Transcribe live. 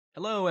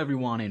Hello,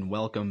 everyone, and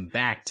welcome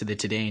back to the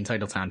Today in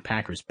Titletown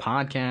Packers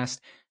podcast.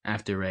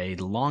 After a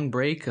long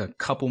break, a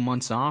couple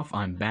months off,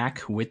 I'm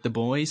back with the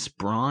boys,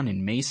 Braun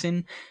and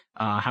Mason.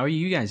 How are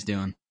you guys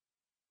doing?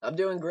 I'm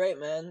doing great,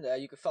 man.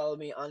 You can follow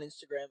me on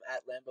Instagram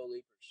at Lambo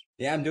Leapers.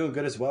 Yeah, I'm doing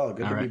good as well.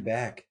 Good All to be right.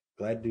 back.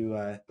 Glad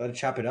to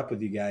chop it up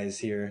with you guys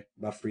here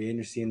about free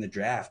agency and the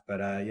draft. But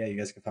yeah, you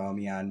guys can follow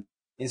me on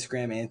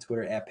Instagram and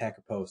Twitter at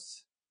Packer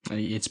Posts.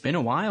 It's been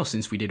a while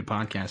since we did a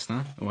podcast,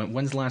 huh?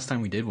 When's the last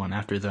time we did one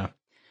after the?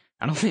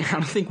 I don't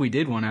think we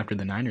did one after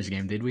the Niners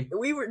game, did we?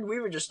 We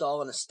were just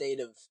all in a state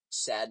of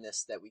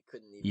sadness that we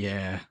couldn't even.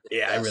 Yeah.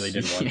 Yeah, I really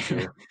didn't want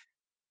to.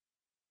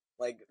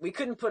 Like we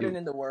couldn't put it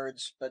into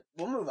words, but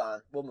we'll move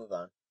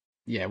on.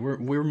 Yeah,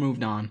 we're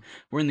moved on.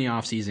 We're in the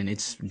off season.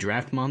 It's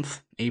draft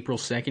month, April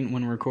 2nd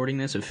when we're recording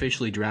this,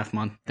 officially draft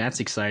month.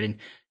 That's exciting.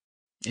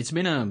 It's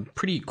been a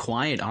pretty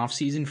quiet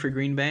offseason for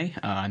Green Bay.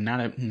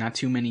 Not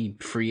too many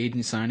free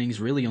agent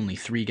signings. Really, only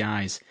three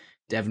guys: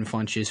 Devin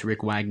Funchess,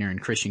 Rick Wagner, and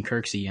Christian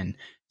Kirksey. And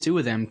two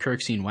of them,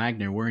 Kirksey and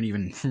Wagner, weren't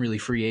even really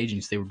free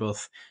agents. They were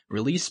both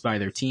released by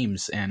their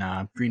teams,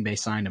 and Green Bay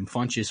signed them.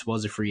 Funchess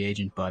was a free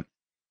agent, but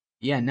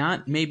yeah,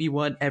 not maybe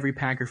what every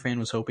Packer fan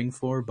was hoping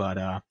for.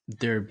 But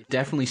there are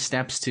definitely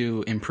steps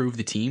to improve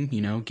the team.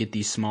 You know, get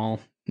these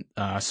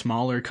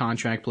smaller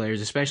contract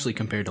players, especially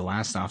compared to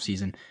last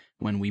offseason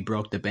when we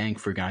broke the bank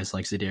for guys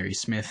like Zadarius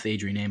Smith,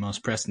 Adrian Amos,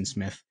 Preston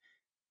Smith.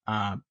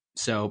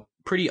 So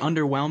pretty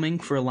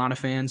underwhelming for a lot of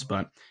fans,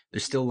 but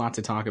there's still a lot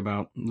to talk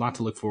about, a lot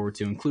to look forward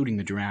to, including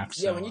the draft.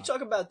 Yeah, when you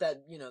talk about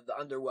that, the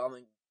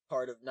underwhelming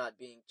part of not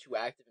being too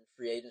active in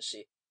free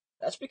agency,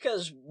 that's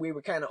because we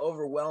were kind of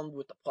overwhelmed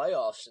with the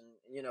playoffs, and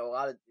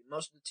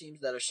most of the teams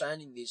that are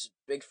signing these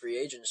big free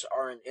agents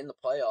aren't in the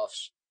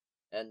playoffs,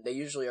 and they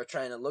usually are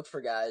trying to look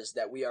for guys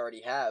that we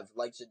already have,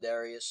 like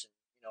Zadarius,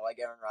 and like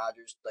Aaron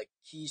Rodgers, like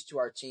keys to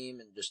our team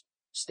and just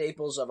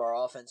staples of our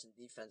offense and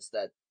defense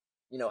that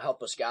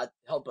helped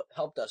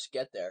us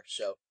get there.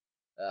 So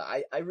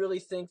I really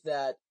think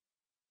that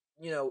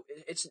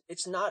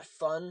it's not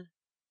fun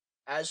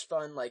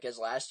like as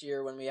last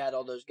year when we had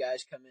all those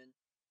guys come in,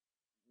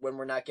 when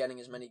we're not getting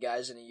as many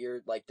guys in a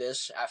year like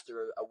this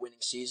after a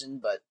winning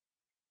season. But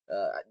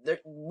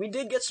we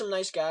did get some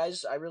nice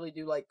guys. I really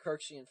do like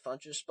Kirksey and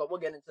Funchess, but we'll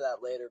get into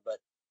that later. But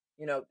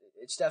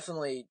it's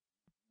definitely,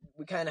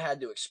 we kind of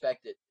had to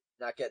expect it,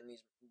 not getting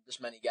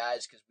this many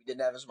guys because we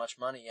didn't have as much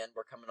money, and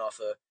we're coming off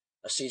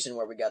a season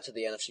where we got to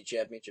the NFC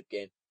Championship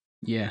game.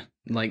 Yeah,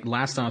 like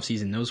last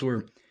offseason, those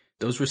were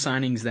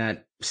signings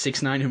that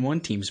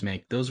 6-9-1 teams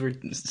make. Those were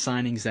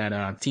signings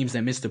that teams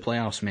that missed the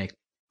playoffs make.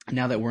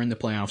 Now that we're in the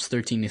playoffs,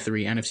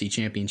 13-3 NFC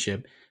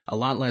Championship, a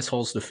lot less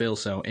holes to fill.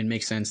 So it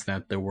makes sense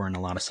that there weren't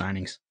a lot of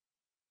signings.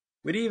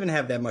 We didn't even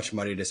have that much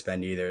money to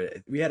spend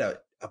either. We had a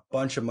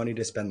bunch of money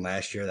to spend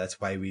last year. That's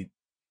why we,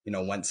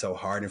 went so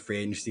hard in free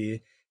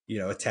agency,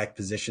 attacked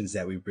positions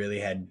that we really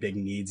had big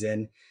needs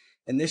in.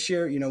 And this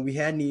year, we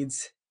had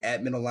needs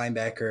at middle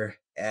linebacker,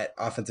 at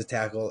offensive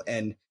tackle.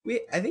 And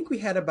I think we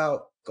had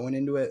about going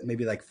into it,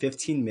 maybe like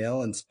 15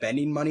 mil in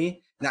spending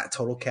money, not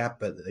total cap,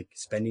 but like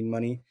spending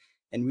money.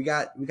 And we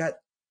got,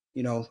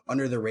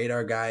 under the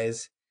radar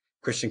guys,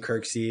 Christian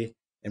Kirksey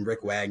and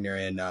Rick Wagner.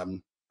 And,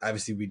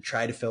 obviously we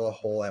tried to fill a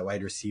hole at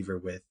wide receiver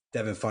with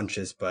Devin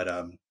Funchess, but,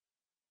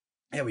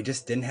 yeah, we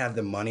just didn't have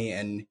the money.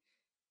 And,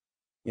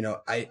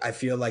 I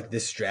feel like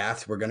this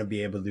draft, we're going to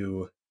be able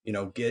to,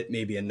 get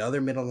maybe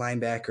another middle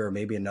linebacker or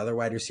maybe another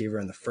wide receiver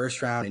in the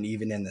first round and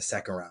even in the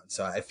second round.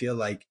 So I feel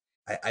like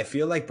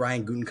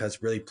Brian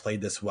Gutekunst really played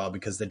this well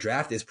because the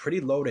draft is pretty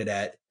loaded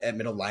at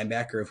middle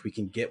linebacker. If we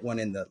can get one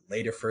in the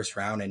later first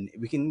round and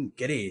we can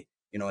get a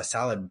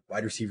solid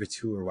wide receiver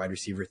 2 or wide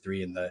receiver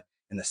 3 in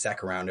the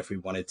second round if we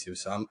wanted to.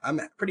 So I'm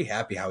pretty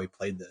happy how he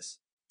played this.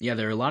 Yeah,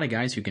 there are a lot of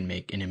guys who can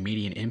make an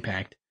immediate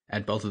impact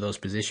at both of those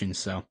positions.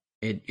 So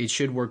it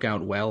should work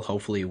out well.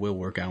 Hopefully it will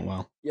work out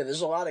well. Yeah,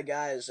 there's a lot of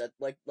guys that,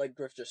 like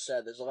Griff just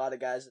said, there's a lot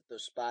of guys at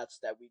those spots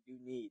that we do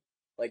need.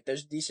 Like,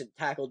 there's decent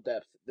tackle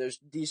depth. There's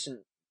decent,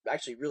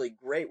 actually really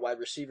great wide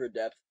receiver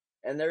depth.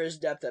 And there is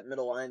depth at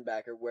middle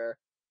linebacker where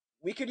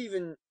we could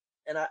even,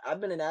 and I've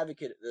been an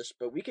advocate of this,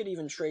 but we could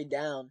even trade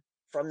down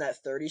from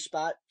that 30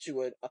 spot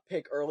to a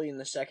pick early in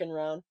the second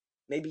round,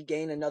 maybe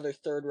gain another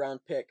third round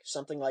pick,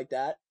 something like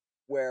that,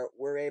 where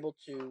we're able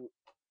to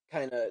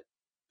kind of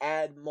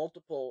add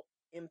multiple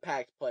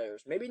impact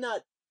players. Maybe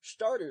not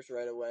starters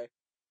right away,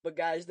 but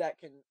guys that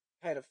can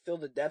kind of fill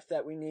the depth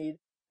that we need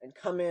and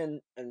come in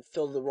and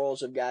fill the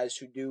roles of guys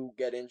who do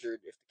get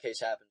injured if the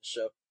case happens.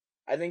 So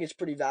I think it's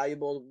pretty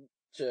valuable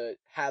to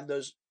have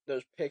those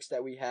picks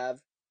that we have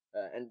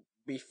and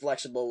be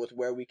flexible with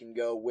where we can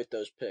go with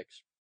those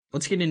picks.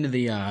 Let's get into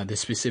the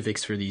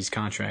specifics for these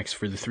contracts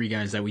for the three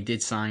guys that we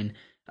did sign.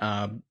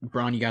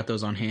 Braun, you got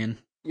those on hand?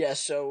 Yeah,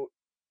 so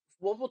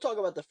we'll talk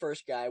about the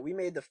first guy. We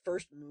made the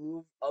first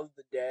move of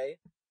the day,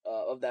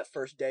 of that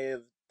first day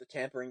of the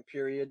tampering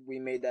period. We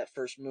made that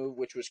first move,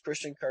 which was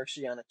Christian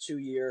Kirksey on a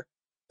 2-year,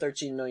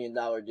 $13 million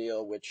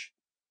deal, which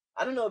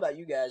I don't know about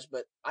you guys,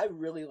 but I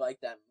really like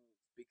that move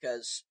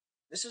because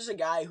this is a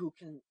guy who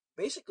can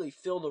basically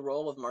fill the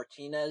role of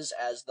Martinez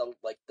as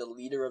the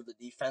leader of the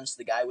defense,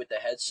 the guy with the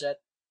headset.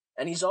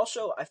 And he's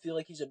also, I feel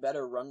like he's a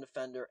better run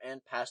defender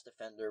and pass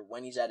defender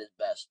when he's at his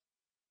best.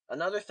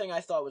 Another thing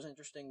I thought was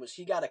interesting was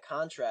he got a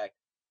contract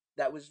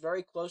that was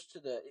very close to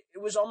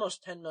it was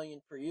almost 10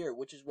 million per year,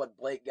 which is what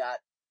Blake got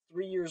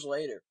 3 years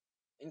later.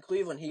 In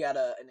Cleveland, he got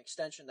an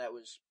extension that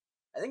was,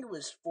 I think it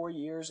was 4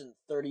 years and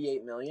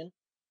 38 million.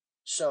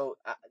 So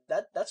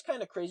that's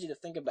kind of crazy to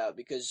think about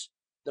because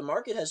the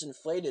market has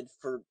inflated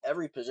for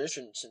every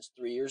position since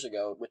 3 years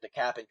ago with the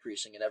cap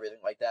increasing and everything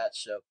like that.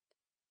 So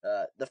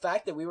the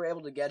fact that we were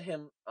able to get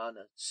him on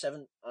a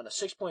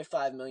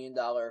 $6.5 million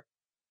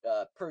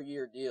per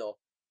year deal,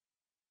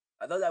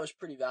 I thought that was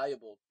pretty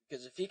valuable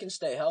because if he can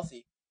stay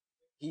healthy,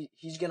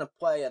 he's going to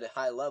play at a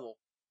high level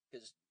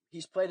because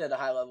he's played at a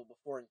high level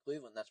before in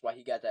Cleveland. That's why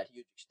he got that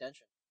huge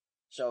extension.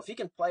 So if he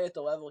can play at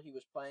the level he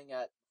was playing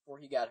at before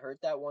he got hurt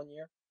that 1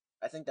 year,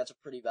 I think that's a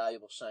pretty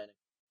valuable signing.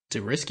 It's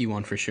a risky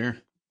one for sure.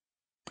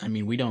 I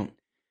mean, we don't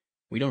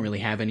really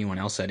have anyone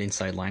else at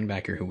inside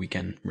linebacker who we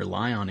can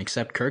rely on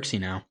except Kirksey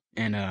now.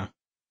 And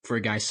for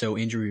a guy so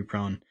injury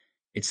prone,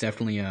 it's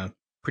definitely a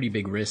pretty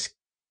big risk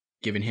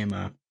giving him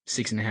a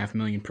 $6.5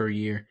 million per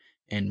year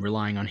and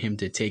relying on him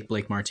to take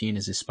Blake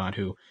Martinez's spot,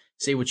 who,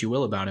 say what you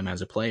will about him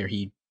as a player,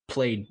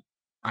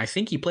 I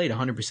think he played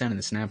 100% of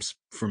the snaps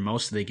for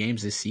most of the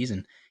games this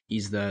season.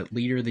 He's the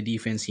leader of the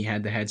defense. He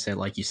had the headset,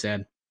 like you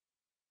said.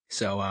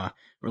 So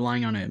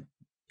relying on an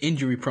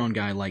injury-prone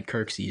guy like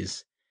Kirksey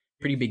is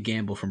a pretty big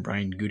gamble from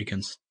Brian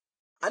Gutekunst.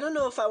 I don't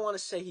know if I want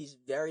to say he's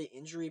very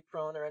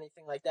injury-prone or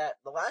anything like that.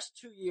 The last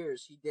 2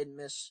 years, he did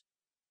miss.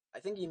 I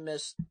think he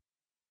missed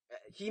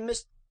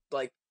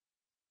like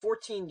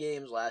 14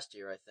 games last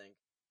year, I think.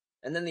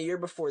 And then the year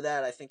before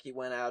that, I think he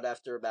went out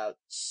after about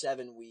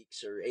 7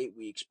 weeks or 8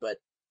 weeks. But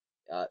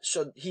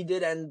so he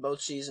did end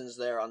both seasons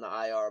there on the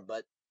IR.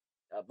 But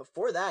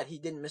before that, he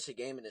didn't miss a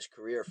game in his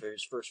career for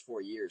his first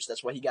 4 years.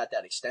 That's why he got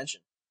that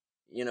extension.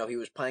 He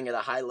was playing at a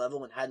high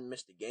level and hadn't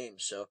missed a game.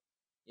 So,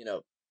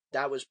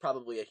 that was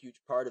probably a huge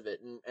part of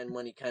it. And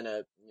when he kind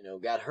of,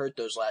 got hurt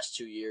those last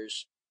 2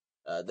 years,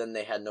 then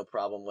they had no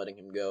problem letting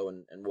him go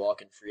and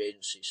walk in free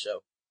agency.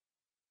 So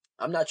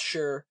I'm not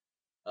sure.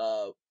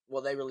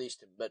 Well, they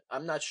released him, but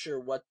I'm not sure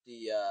what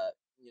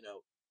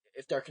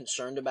if they're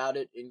concerned about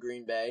it in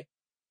Green Bay.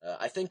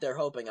 I think they're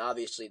hoping,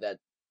 obviously,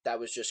 that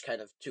was just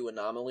kind of two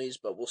anomalies,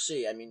 but we'll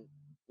see. I mean,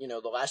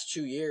 the last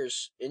 2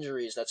 years,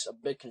 injuries, that's a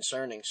bit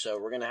concerning, so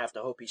we're going to have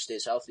to hope he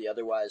stays healthy.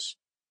 Otherwise,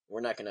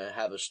 we're not going to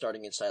have a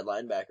starting inside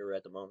linebacker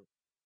at the moment.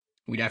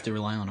 We'd have to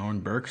rely on Oren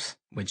Burks,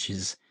 which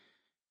is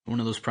one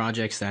of those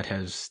projects that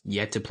has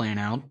yet to plan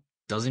out.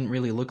 Doesn't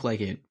really look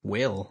like it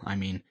will. I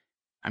mean,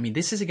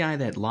 this is a guy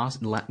that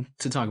lost,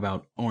 to talk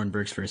about Oren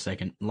Burks for a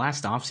second,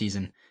 last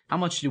offseason, how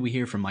much did we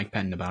hear from Mike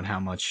Pettin about how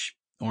much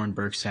Oren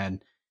Burks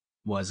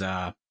was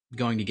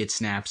going to get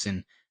snaps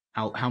and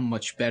how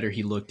much better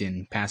he looked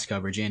in pass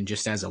coverage and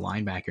just as a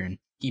linebacker, and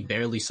he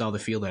barely saw the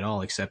field at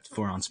all except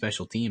for on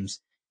special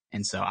teams.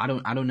 And so I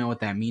don't know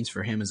what that means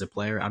for him as a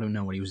player. I don't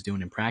know what he was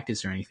doing in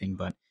practice or anything,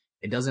 but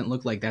it doesn't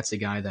look like that's a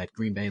guy that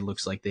Green Bay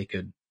looks like they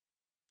could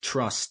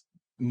trust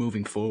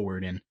moving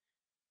forward. And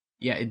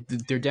yeah,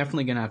 they're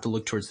definitely going to have to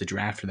look towards the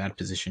draft for that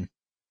position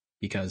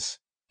because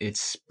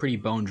it's pretty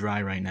bone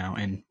dry right now.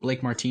 And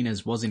Blake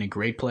Martinez wasn't a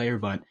great player,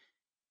 but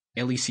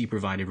at least he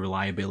provided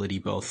reliability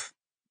both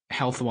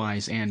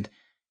health-wise and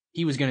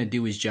he was going to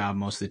do his job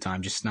most of the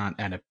time, just not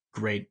at a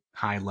great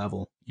high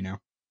level,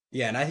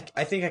 Yeah, and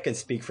I think I can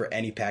speak for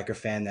any Packer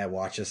fan that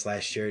watched us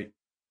last year.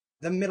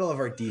 The middle of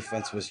our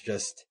defense was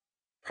just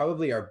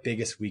probably our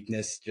biggest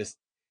weakness. Just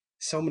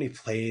so many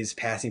plays,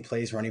 passing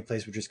plays, running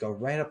plays would just go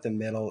right up the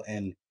middle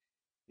and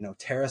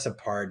tear us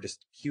apart.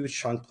 Just huge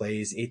chunk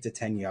plays, 8 to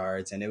 10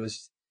 yards, and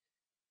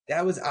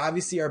that was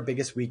obviously our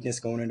biggest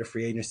weakness going into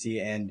free agency.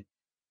 And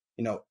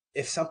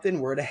if something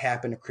were to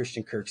happen to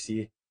Christian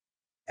Kirksey,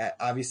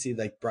 obviously,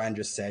 like Brian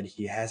just said,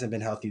 he hasn't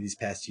been healthy these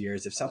past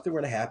years. If something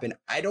were to happen,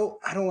 I don't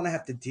want to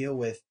have to deal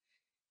with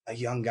a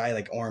young guy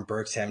like Oren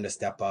Burks having to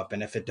step up.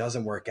 And if it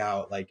doesn't work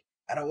out, like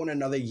I don't want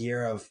another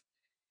year of,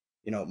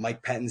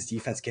 Mike Pettin's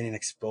defense getting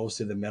exposed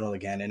to the middle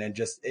again. And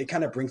it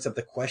kind of brings up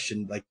the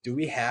question, like, do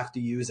we have to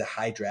use a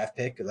high draft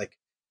pick? Like,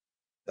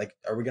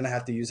 are we going to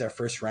have to use our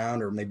first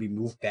round or maybe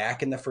move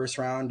back in the first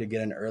round to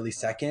get an early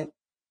second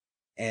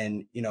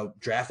and,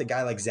 draft a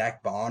guy like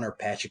Zach Bond or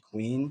Patrick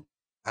Queen?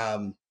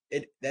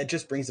 That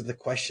just brings up the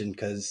question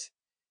because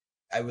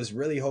I was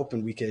really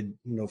hoping we could,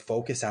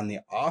 focus on the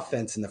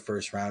offense in the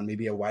first round,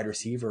 maybe a wide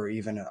receiver or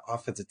even an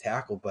offensive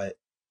tackle. But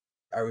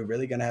are we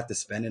really going to have to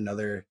spend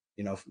another,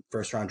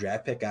 first round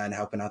draft pick on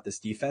helping out this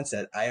defense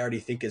that I already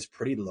think is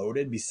pretty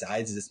loaded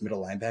besides this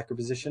middle linebacker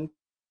position?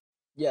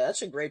 Yeah,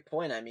 that's a great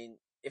point. I mean,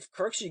 if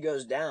Kirksey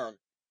goes down,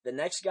 the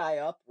next guy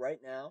up right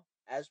now,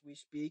 as we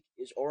speak,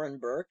 is Oren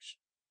Burks,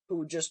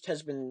 who just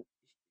has been,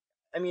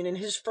 in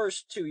his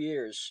first 2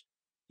 years,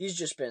 he's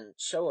just been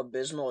so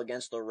abysmal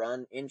against the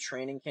run in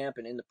training camp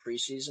and in the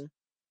preseason.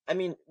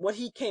 What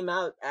he came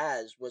out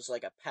as was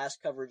like a pass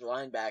coverage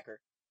linebacker,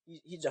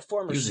 He's a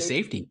former He was a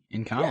safety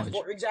in college.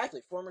 Yeah,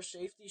 exactly. Former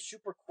safety,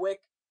 super quick.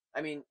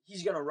 I mean,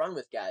 he's going to run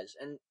with guys.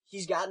 And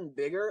he's gotten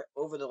bigger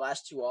over the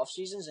last 2 off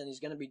seasons, and he's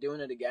going to be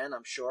doing it again,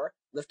 I'm sure.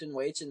 Lifting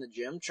weights in the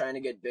gym, trying to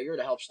get bigger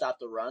to help stop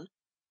the run.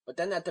 But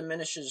then that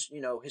diminishes,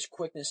 his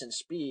quickness and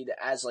speed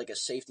as like a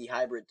safety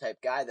hybrid type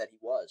guy that he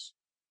was.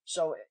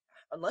 So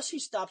unless he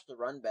stops the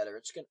run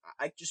better,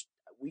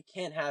 we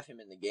can't have him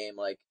in the game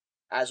like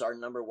as our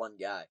number one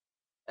guy.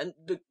 And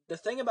the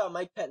thing about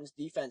Mike Pettine's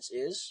defense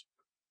is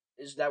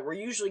that we're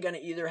usually going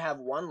to either have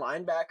one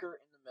linebacker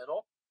in the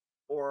middle,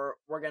 or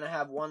we're going to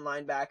have one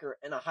linebacker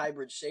and a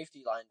hybrid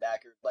safety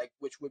linebacker,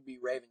 which would be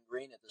Raven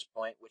Green at this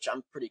point, which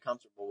I'm pretty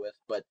comfortable with.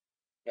 But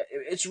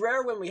it's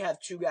rare when we have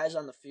 2 guys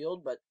on the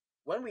field. But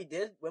when we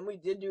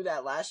did do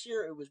that last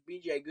year, it was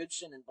B.J.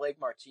 Goodson and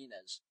Blake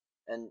Martinez.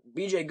 And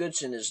B.J.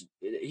 Goodson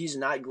he's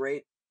not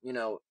great.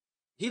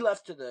 He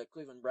left to the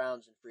Cleveland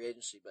Browns in free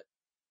agency, but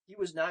he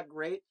was not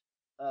great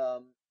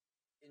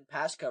in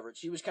pass coverage.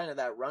 He was kind of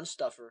that run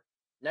stuffer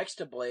next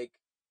to Blake.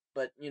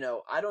 But,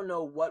 I don't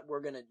know what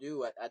we're going to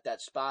do at that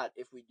spot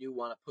if we do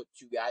want to put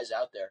 2 guys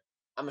out there.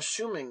 I'm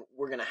assuming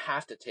we're going to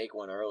have to take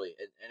one early,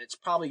 and it's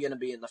probably going to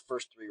be in the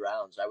first 3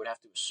 rounds, I would have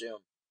to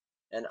assume.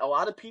 And a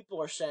lot of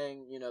people are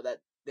saying, that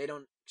they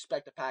don't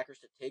expect the Packers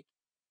to take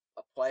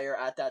a player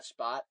at that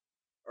spot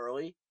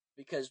early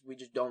because we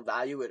just don't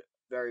value it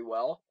very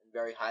well and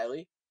very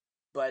highly.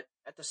 But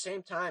at the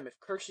same time, if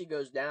Kirksey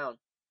goes down,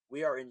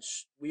 we are in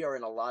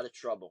a lot of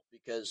trouble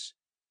because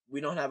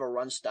we don't have a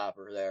run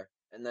stopper there.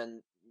 And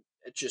then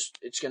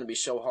it's going to be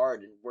so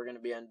hard, and we're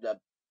going to end up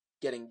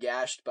getting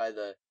gashed by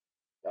the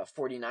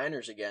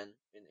 49ers again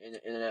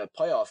in a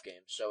playoff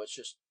game. So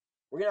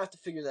we're going to have to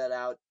figure that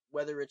out,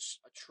 whether it's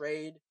a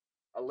trade,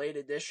 a late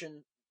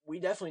addition. We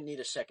definitely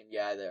need a second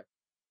guy there.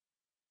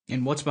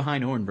 And what's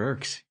behind Oren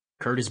Burks?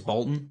 Curtis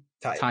Bolton?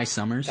 Ty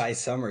Summers? Ty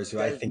Summers,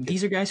 who I think...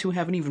 These are guys who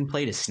haven't even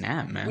played a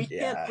snap, man. We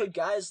can't put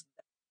guys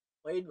that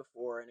played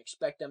before and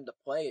expect them to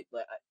play.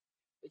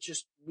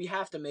 We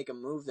have to make a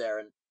move there.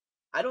 And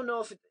I don't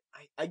know if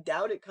I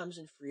doubt it comes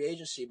in free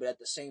agency, but at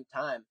the same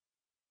time,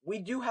 we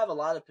do have a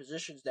lot of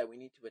positions that we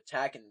need to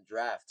attack in the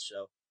draft.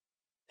 So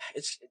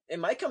it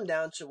might come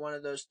down to one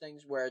of those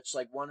things where it's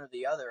like one or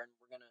the other,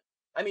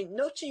 and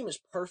no team is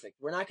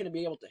perfect. We're not going to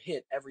be able to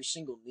hit every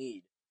single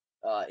need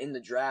in the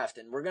draft,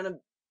 and we're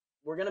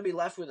gonna be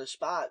left with a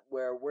spot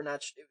where we're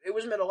not. It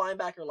was middle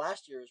linebacker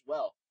last year as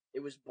well.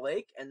 It was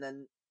Blake, and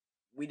then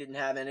we didn't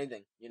have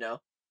anything,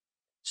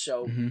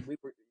 So we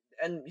were.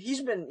 And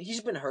he's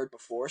been hurt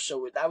before,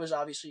 so that was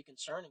obviously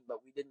concerning. But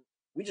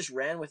we just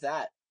ran with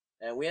that,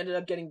 and we ended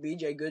up getting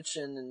B.J.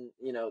 Goodson, and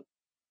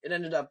it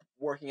ended up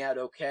working out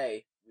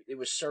okay. It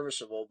was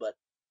serviceable, but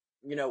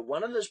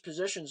one of those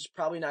positions is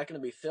probably not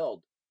going to be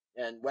filled,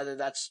 and whether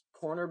that's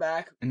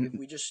cornerback, if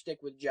we just stick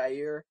with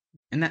Jair,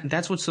 and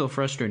that's what's so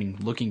frustrating.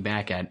 Looking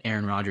back at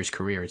Aaron Rodgers'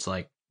 career, it's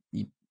like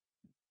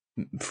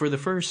for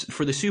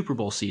the Super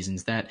Bowl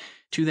seasons, that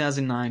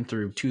 2009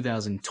 through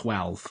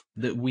 2012,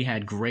 that we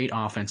had great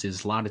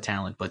offenses, a lot of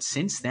talent. But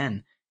since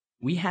then,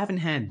 we haven't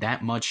had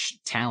that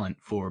much talent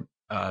for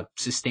a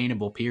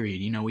sustainable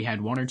period. We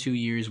had 1 or 2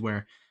 years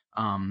where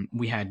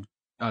we had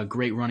a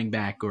great running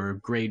back or a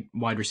great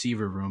wide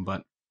receiver room,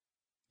 but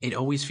it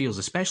always feels,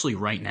 especially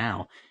right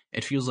now,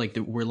 it feels like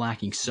that we're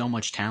lacking so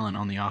much talent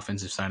on the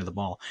offensive side of the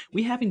ball.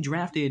 We haven't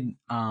drafted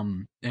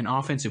an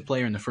offensive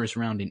player in the first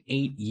round in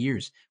 8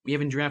 years. We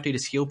haven't drafted a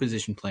skill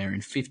position player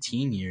in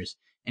 15 years.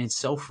 And it's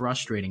so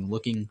frustrating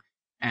looking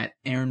at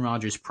Aaron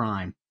Rodgers'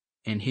 prime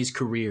and his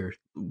career.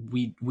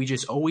 We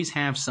just always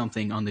have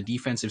something on the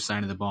defensive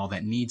side of the ball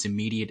that needs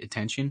immediate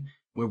attention,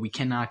 where we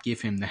cannot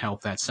give him the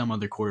help that some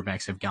other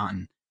quarterbacks have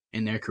gotten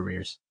in their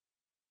careers.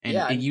 And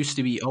it used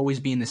to always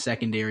be in the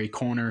secondary,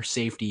 corner,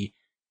 safety.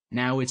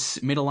 Now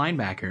it's middle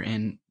linebacker,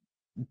 and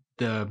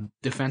the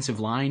defensive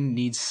line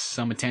needs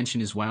some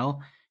attention as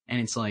well. And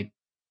it's like,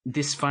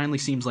 this finally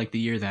seems like the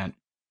year that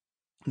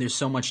there's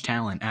so much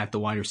talent at the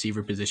wide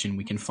receiver position.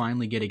 We can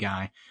finally get a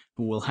guy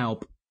who will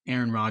help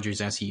Aaron Rodgers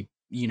as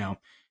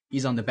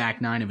he's on the back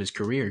 9 of his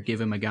career.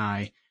 Give him a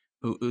guy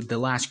who the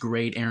last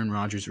great Aaron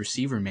Rodgers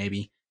receiver,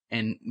 maybe.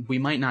 And we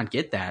might not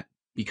get that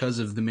because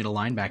of the middle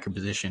linebacker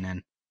position.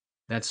 And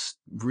that's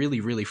really,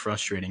 really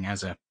frustrating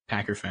as a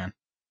Packer fan.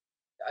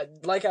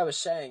 Like I was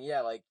saying,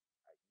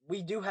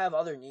 we do have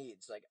other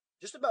needs. Like,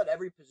 just about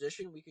every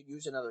position we could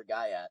use another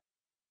guy at.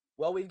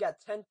 Well, we've got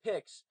 10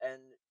 picks,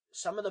 and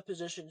some of the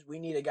positions we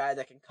need a guy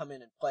that can come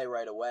in and play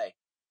right away.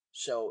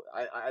 So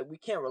we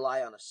can't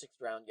rely on a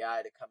 6th-round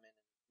guy to come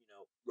in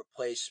and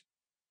replace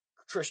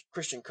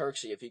Christian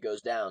Kirksey if he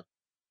goes down.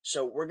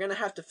 So we're going to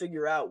have to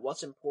figure out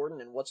what's important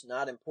and what's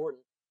not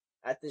important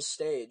at this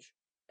stage,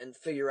 and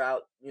figure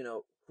out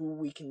who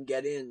we can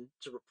get in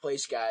to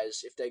replace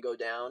guys if they go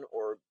down,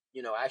 or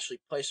actually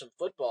play some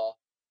football,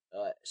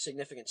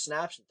 significant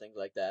snaps and things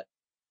like that.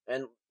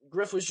 And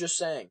Griff was just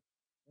saying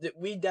that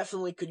we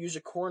definitely could use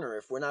a corner.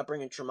 If we're not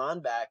bringing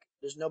Tremont back,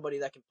 there's nobody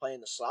that can play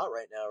in the slot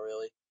right now,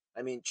 really.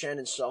 I mean,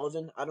 Chandon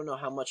Sullivan, I don't know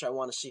how much I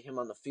want to see him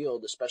on the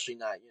field, especially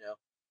not,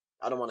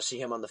 I don't want to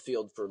see him on the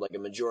field for like a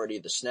majority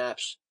of the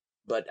snaps.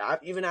 But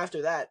even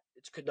after that,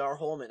 it's Kadar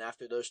Holman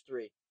after those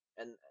three,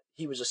 and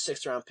he was a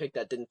 6th-round pick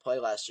that didn't play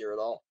last year at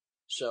all.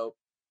 So,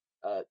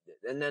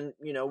 and then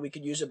we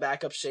could use a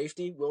backup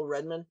safety, Will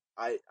Redmond.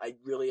 I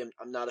really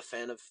I'm not a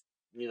fan of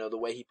the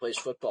way he plays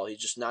football. He's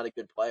just not a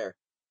good player.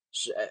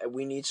 So,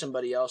 we need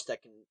somebody else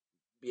that can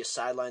be a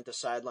sideline to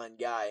sideline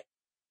guy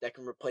that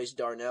can replace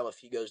Darnell if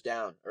he goes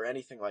down or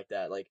anything like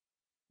that. Like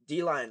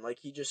D-line, like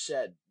he just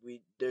said,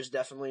 there's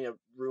definitely a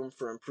room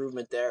for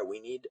improvement there. We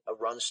need a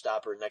run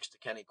stopper next to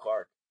Kenny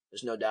Clark.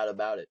 There's no doubt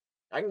about it.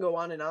 I can go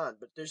on and on,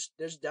 but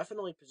there's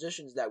definitely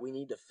positions that we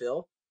need to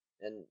fill.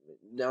 And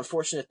the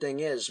unfortunate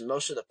thing is,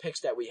 most of the picks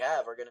that we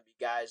have are going to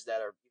be guys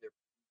that are either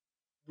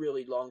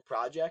really long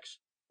projects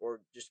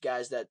or just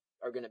guys that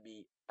are going to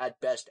be at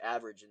best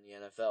average in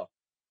the NFL.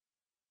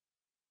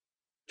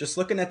 Just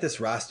looking at this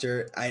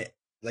roster,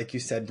 like you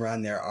said,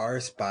 Bron, there are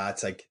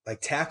spots like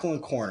tackle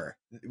and corner.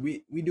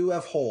 We do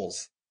have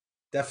holes.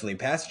 Definitely.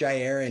 Past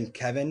Jair and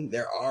Kevin,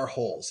 there are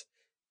holes.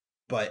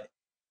 But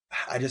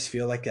I just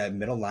feel like that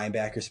middle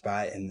linebacker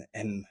spot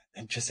and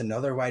just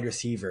another wide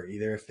receiver,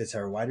 either if it's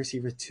our wide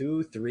receiver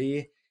 2,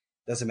 3,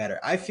 doesn't matter.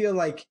 I feel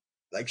like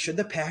should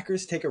the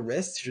Packers take a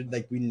risk? Should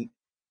we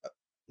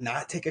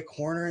not take a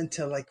corner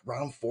until like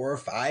round 4 or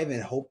 5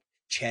 and hope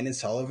Chandon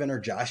Sullivan or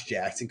Josh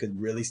Jackson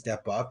could really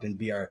step up and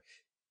be our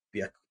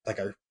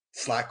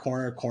slot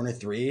corner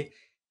 3,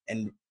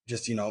 and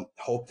just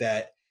hope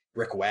that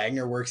Rick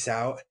Wagner works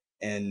out.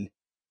 And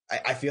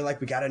I feel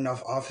like we got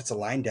enough offensive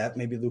line depth.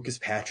 Maybe Lucas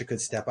Patrick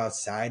could step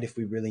outside if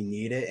we really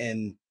need it.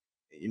 And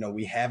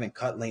we haven't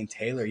cut Lane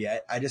Taylor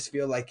yet. I just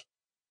feel like,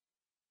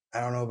 I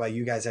don't know about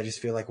you guys, I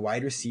just feel like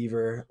wide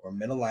receiver or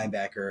middle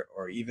linebacker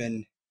or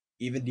even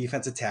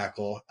defensive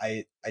tackle.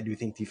 I do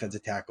think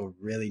defensive tackle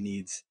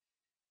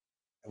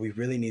we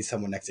really need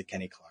someone next to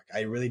Kenny Clark.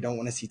 I really don't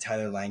want to see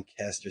Tyler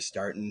Lancaster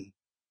starting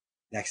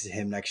next to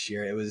him next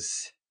year.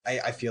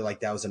 I feel like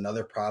that was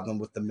another problem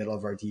with the middle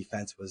of our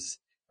defense, was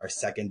our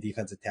second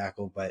defensive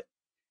tackle, but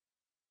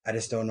I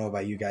just don't know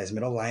about you guys.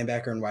 Middle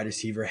linebacker and wide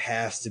receiver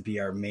has to be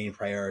our main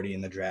priority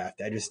in the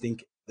draft. I just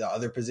think the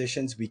other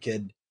positions we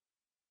can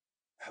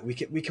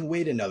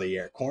wait another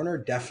year. Corner,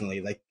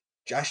 definitely. Like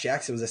Josh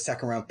Jackson was a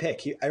 2nd-round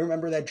pick. I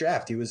remember that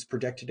draft. He was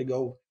projected to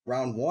go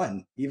round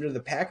 1, even to the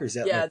Packers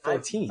at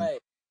 14. Right.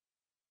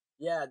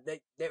 Yeah,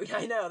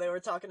 I know they were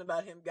talking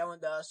about him going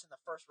to us in the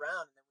 1st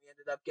round, and then we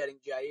ended up getting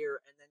Jair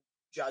and then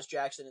Josh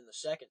Jackson in the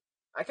 2nd.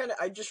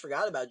 I just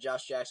forgot about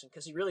Josh Jackson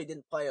because he really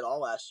didn't play at all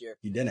last year.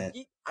 He didn't.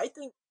 I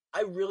think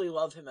I really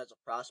love him as a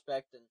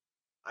prospect, and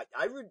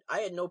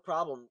I had no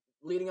problem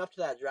leading up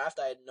to that draft.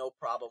 I had no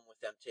problem with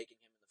them taking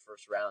him in the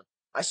 1st round.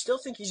 I still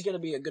think he's going to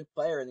be a good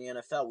player in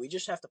the NFL. We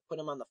just have to put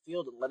him on the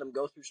field and let him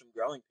go through some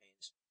growing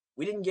pains.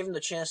 We didn't give him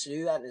the chance to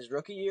do that in his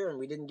rookie year, and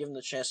we didn't give him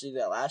the chance to do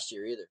that last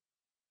year either.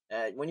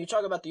 When you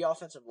talk about the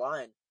offensive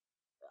line,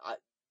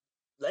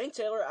 Lane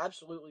Taylor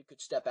absolutely could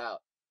step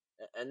out.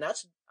 And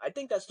I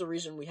think that's the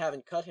reason we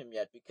haven't cut him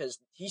yet, because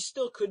he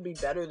still could be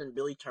better than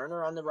Billy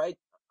Turner in the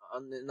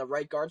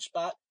right guard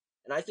spot.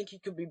 And I think he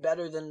could be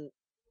better than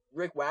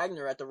Rick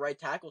Wagner at the right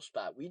tackle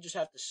spot. We just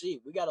have to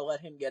see. We got to let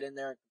him get in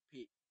there and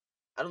compete.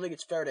 I don't think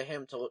it's fair to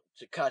him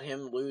to cut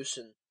him loose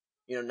and,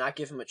 not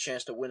give him a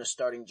chance to win a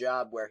starting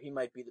job where he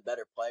might be the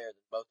better player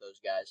than both those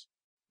guys.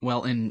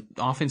 Well, and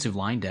offensive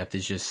line depth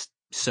is just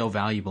so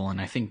valuable. And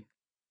I think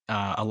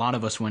a lot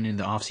of us went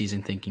into the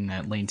offseason thinking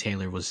that Lane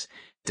Taylor was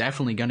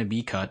definitely going to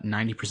be cut.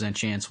 90%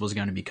 chance was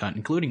going to be cut,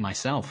 including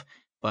myself.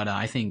 But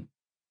I think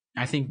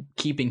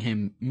keeping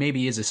him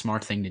maybe is a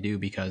smart thing to do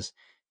because,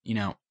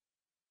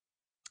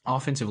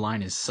 offensive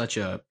line is such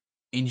a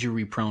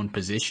injury-prone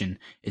position.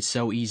 It's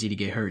so easy to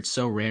get hurt. It's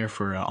so rare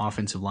for an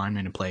offensive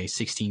lineman to play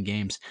 16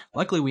 games.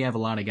 Luckily, we have a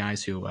lot of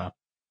guys who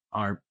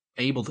are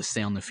able to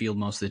stay on the field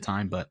most of the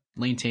time, but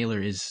Lane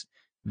Taylor is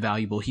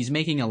valuable. He's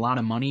making a lot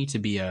of money to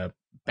be a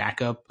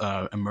backup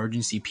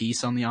emergency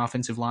piece on the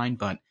offensive line,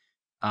 but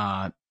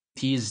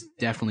he is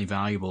definitely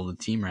valuable to the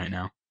team right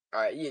now. All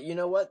right, you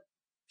know what?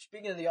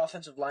 Speaking of the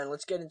offensive line,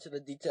 let's get into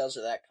the details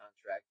of that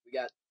contract. We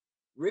got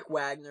Rick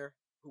Wagner,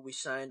 who we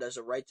signed as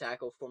a right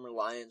tackle, former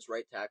Lions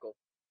right tackle.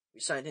 We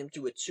signed him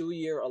to a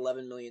 2-year,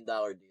 $11 million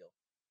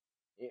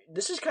deal.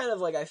 This is kind of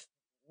like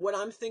what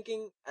I'm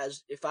thinking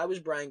as if I was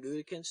Brian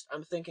Gutekunst.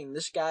 I'm thinking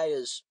this guy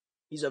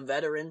he's a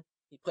veteran.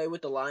 He played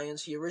with the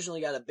Lions. He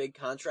originally got a big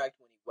contract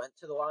when he went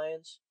to the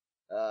Lions.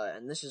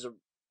 And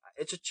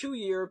it's a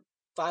 2-year,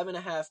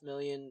 $5.5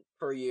 million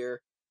per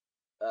year.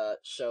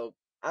 So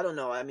I don't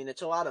know. I mean,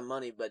 it's a lot of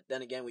money, but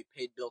then again, we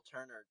paid Bill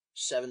Turner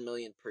 $7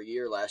 million per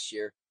year last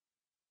year.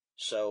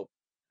 So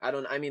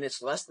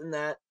it's less than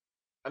that.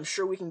 I'm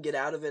sure we can get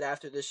out of it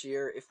after this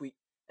year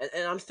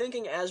and I'm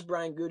thinking as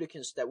Brian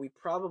Gutekunst that we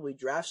probably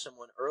draft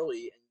someone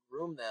early and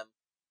groom them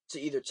to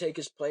either take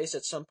his place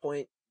at some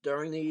point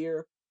during the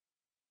year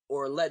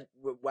or let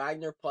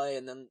Wagner play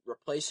and then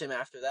replace him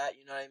after that.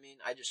 You know what I mean?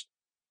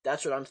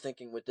 That's what I'm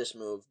thinking with this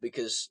move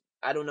because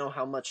I don't know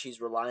how much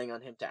he's relying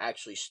on him to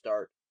actually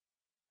start.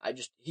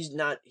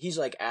 He's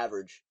like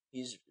average.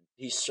 He's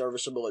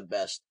serviceable at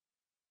best.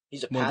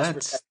 He's a pass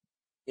protector.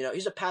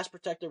 He's a pass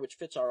protector, which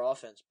fits our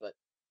offense, but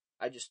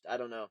I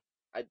don't know.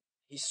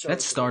 He's That's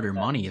serviceable. starter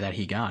money that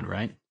he got,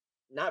 right?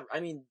 Not, I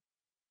mean,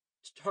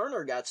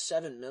 Turner got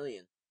 $7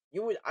 million.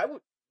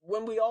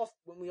 When we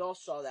all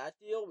saw that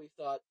deal, we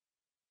thought,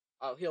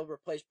 oh, he'll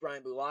replace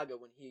Brian Bulaga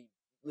when he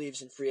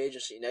leaves in free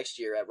agency next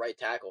year at right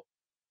tackle.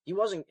 He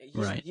wasn't.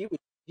 Right.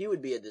 He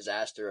would be a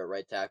disaster at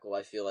right tackle.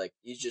 I feel like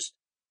he's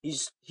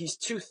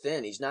too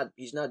thin. He's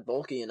not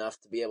bulky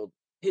enough to be able to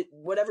hit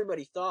what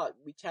everybody thought.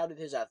 We touted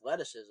his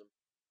athleticism,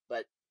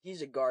 but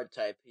he's a guard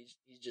type.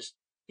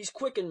 He's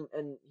quick and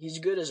he's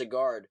good as a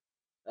guard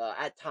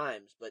at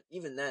times, but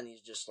even then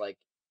he's just like,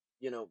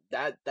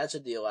 that's a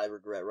deal I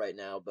regret right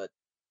now. But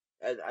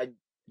I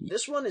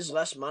this one is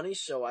less money,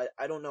 so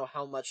I don't know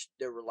how much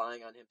they're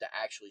relying on him to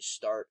actually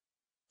start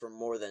for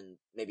more than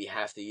maybe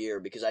half the year,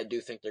 because I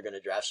do think they're going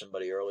to draft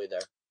somebody early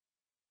there.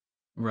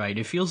 Right.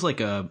 It feels like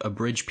a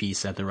bridge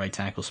piece at the right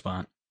tackle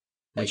spot,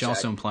 which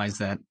also implies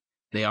that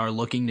they are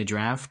looking to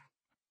draft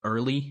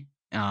early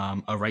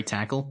a right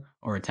tackle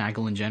or a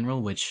tackle in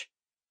general, which,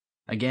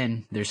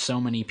 again, there's so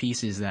many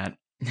pieces that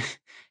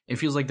it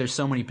feels like there's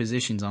so many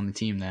positions on the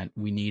team that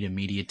we need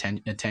immediate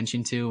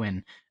attention to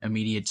and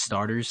immediate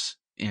starters,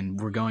 and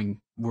we're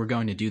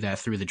going to do that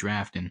through the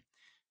draft, and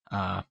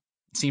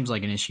it seems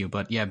like an issue.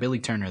 But yeah, Billy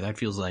Turner, that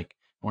feels like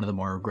one of the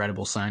more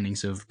regrettable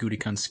signings of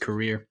Gutekunst's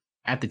career.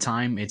 At the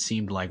time, it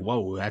seemed like,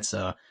 whoa, that's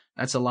a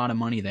lot of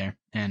money there.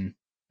 And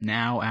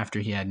now, after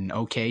he had an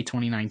okay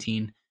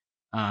 2019,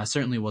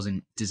 certainly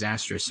wasn't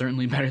disastrous.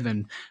 Certainly better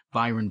than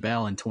Byron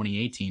Bell in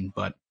 2018,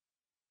 but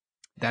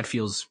that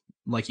feels,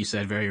 like you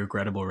said, very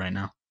regrettable right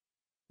now.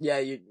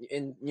 Yeah,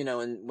 and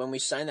when we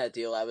signed that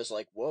deal, I was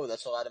like, whoa,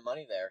 that's a lot of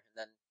money there.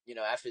 And then,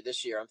 after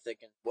this year, I'm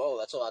thinking, whoa,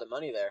 that's a lot of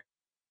money there.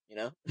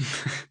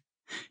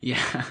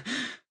 Yeah.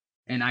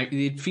 And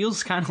it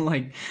feels kind of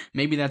like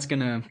maybe that's going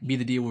to be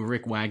the deal with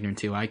Rick Wagner,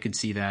 too. I could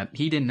see that.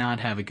 He did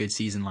not have a good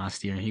season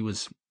last year. He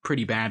was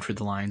pretty bad for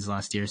the Lions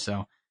last year.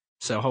 So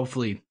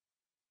hopefully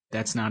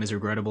that's not as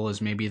regrettable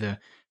as maybe the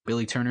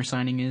Billy Turner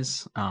signing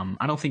is.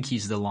 I don't think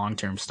he's the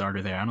long-term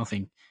starter there. I don't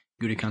think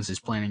Gutekunst is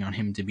planning on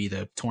him to be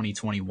the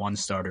 2021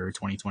 starter or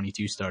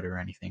 2022 starter or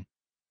anything.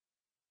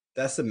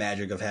 That's the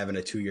magic of having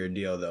a 2-year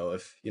deal, though.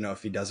 If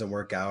he doesn't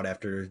work out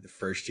after the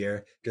first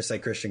year, just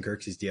like Christian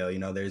Kirksey's deal,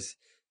 there's,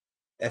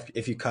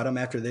 if you cut him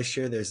after this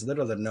year, there's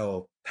little to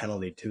no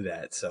penalty to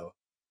that. So,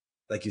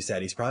 like you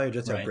said, he's probably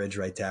just a bridge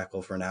right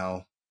tackle for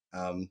now.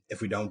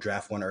 If we don't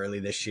draft one early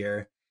this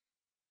year,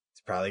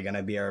 it's probably going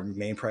to be our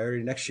main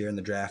priority next year in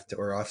the draft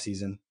or off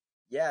season.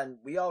 Yeah, and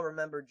we all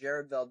remember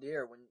Jared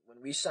Valdir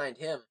when we signed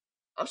him.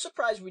 I'm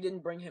surprised we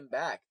didn't bring him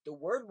back. The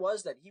word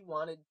was that he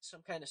wanted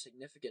some kind of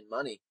significant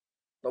money.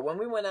 But when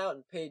we went out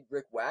and paid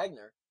Rick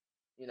Wagner,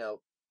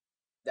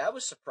 that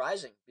was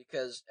surprising,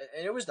 because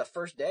and it was the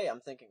first day.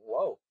 I'm thinking,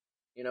 whoa,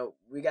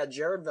 we got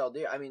Jared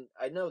Valdir. I mean,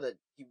 I know that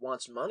he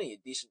wants money, a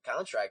decent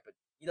contract, but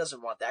he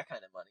doesn't want that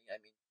kind of money. I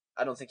mean,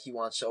 I don't think he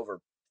wants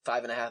over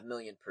 $5.5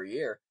 million per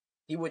year.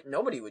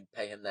 Nobody would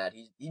pay him that.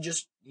 He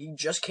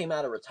just came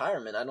out of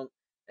retirement. And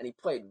he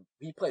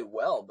played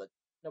well, but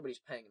nobody's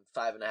paying him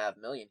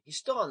 $5.5 million. He's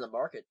still on the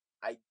market.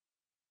 I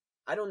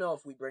don't know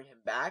if we bring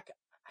him back.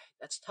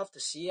 That's tough to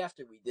see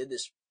after we did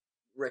this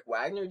Rick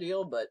Wagner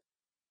deal, but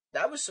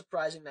that was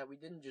surprising that we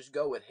didn't just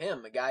go with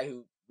him, a guy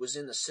who was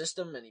in the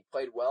system and he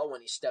played well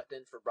when he stepped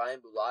in for Brian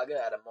Bulaga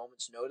at a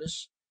moment's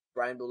notice.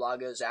 Brian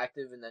Bulaga is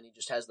active and then he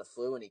just has the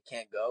flu and he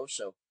can't go,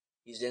 so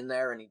he's in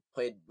there and he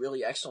played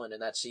really excellent in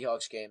that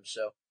Seahawks game.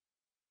 So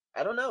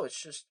I don't know.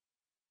 It's just,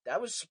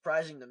 that was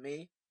surprising to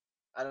me.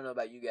 I don't know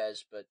about you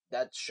guys, but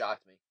that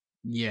shocked me.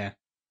 Yeah.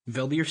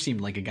 Valdir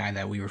seemed like a guy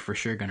that we were for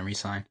sure going to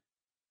re-sign.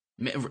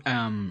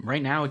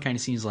 Right now, it kind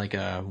of seems like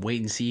a wait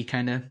and see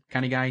kind of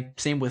guy.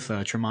 Same with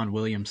Tramon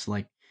Williams.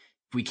 Like,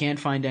 if we can't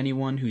find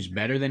anyone who's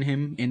better than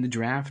him in the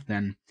draft,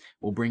 then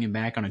we'll bring him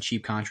back on a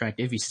cheap contract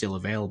if he's still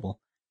available.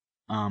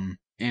 And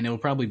it'll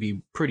probably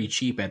be pretty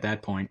cheap at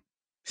that point,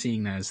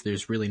 seeing as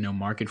there's really no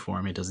market for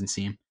him, it doesn't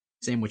seem.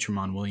 Same with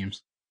Tramon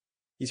Williams.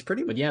 He's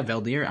pretty... But yeah,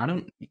 Valdir,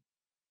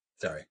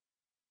 Sorry.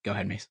 Go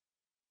ahead, Mace.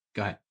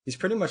 Go ahead. He's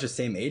pretty much the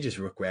same age as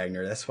Rick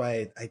Wagner. That's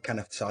why I kind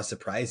of saw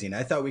surprising.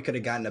 I thought we could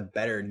have gotten a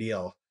better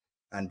deal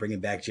on bringing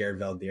back Jared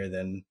Valdir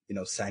than,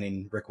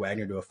 signing Rick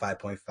Wagner to a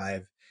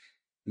 $5.5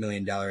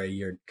 million a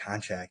year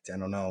contract. I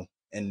don't know.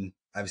 And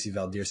obviously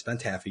Valdir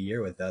spent half a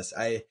year with us.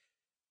 It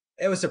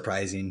was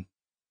surprising,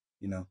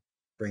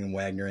 bringing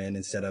Wagner in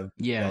instead of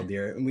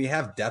Valdir. And we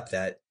have depth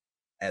at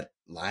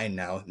line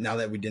now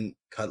that we didn't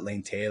cut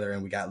Lane Taylor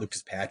and we got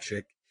Lucas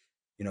Patrick,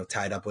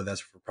 tied up with us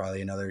for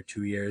probably another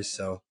 2 years.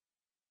 So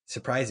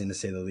surprising to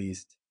say the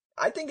least.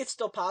 I think it's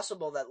still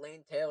possible that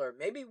Lane Taylor,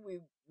 maybe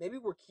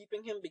we're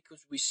keeping him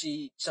because we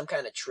see some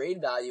kind of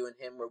trade value in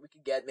him where we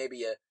could get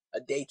maybe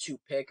a day 2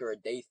 pick or a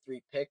day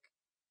 3 pick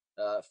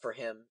for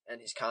him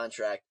and his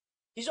contract.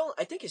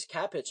 I think his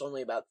cap hit's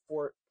only about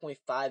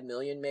 $4.5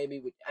 million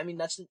maybe. I mean,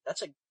 that's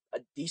a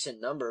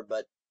decent number,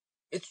 but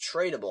it's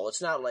tradable.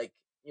 It's not like,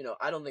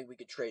 I don't think we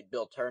could trade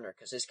Bill Turner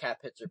because his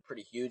cap hits are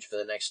pretty huge for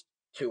the next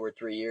 2 or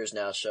 3 years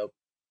now. So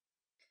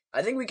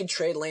I think we could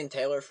trade Lane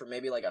Taylor for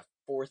maybe like a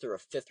 4th or a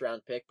 5th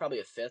round pick, probably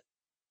a 5th.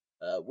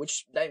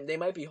 Which they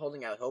might be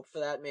holding out hope for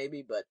that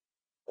maybe, but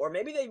or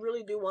maybe they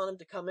really do want him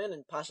to come in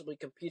and possibly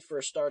compete for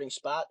a starting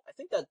spot. I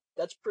think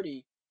that's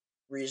pretty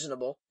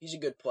reasonable. He's a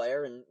good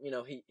player, and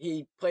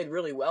he played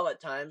really well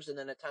at times, and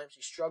then at times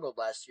he struggled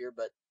last year.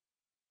 But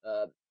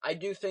I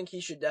do think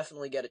he should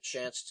definitely get a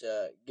chance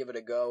to give it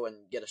a go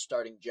and get a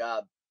starting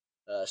job,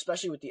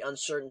 especially with the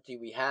uncertainty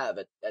we have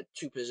at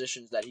two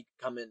positions that he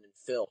could come in and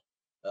fill.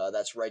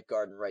 That's right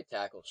guard and right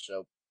tackle.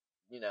 So,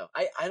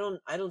 I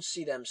don't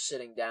see them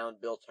sitting down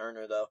Bill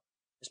Turner though,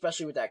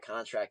 especially with that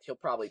contract. He'll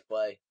probably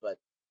play, but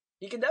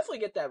he can definitely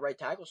get that right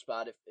tackle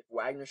spot if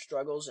Wagner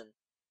struggles and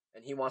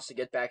he wants to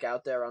get back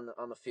out there on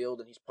the field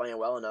and he's playing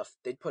well enough.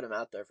 They'd put him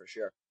out there for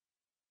sure.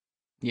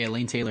 Yeah,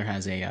 Lane Taylor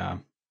has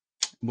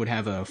would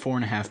have a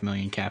 $4.5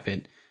 million cap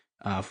hit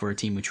for a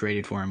team who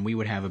traded for him. We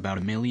would have about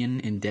 $1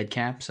 million in dead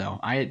cap. So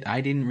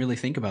I didn't really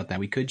think about that.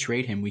 We could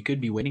trade him. We could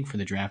be waiting for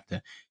the draft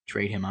to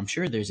trade him. I'm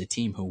sure there's a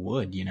team who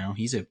would.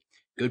 He's a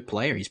good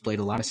player. He's played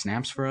a lot of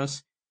snaps for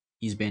us.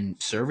 He's been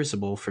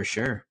serviceable for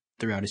sure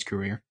throughout his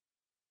career.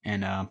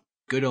 And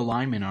good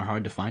O-linemen are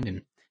hard to find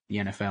in the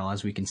NFL,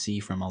 as we can see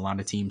from a lot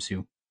of teams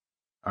who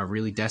are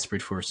really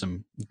desperate for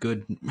some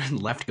good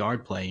left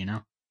guard play.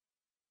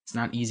 It's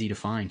not easy to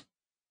find.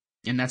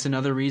 And that's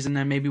another reason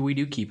that maybe we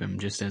do keep him,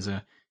 just as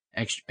a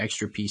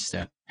extra piece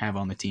to have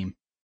on the team.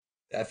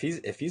 If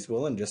he's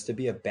willing just to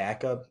be a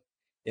backup,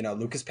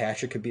 Lucas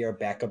Patrick could be our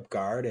backup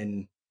guard,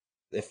 and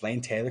if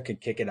Lane Taylor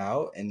could kick it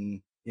out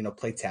and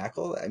play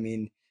tackle, I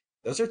mean,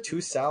 those are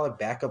two solid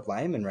backup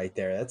linemen right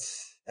there.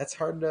 That's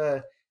hard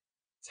to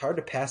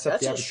pass up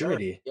the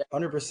opportunity.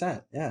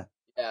 100%. Yeah.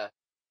 Yeah,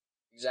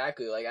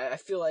 exactly. Like I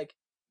feel like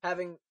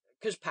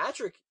because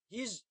Patrick,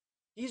 he's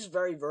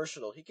very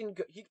versatile. He can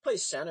play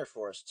center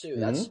for us too.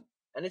 Mm-hmm.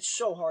 And it's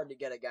so hard to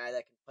get a guy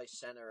that can play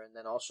center and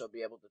then also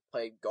be able to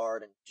play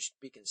guard and just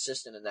be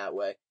consistent in that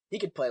way. He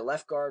could play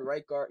left guard,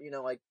 right guard.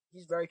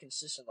 He's very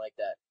consistent like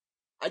that.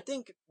 I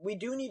think we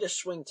do need a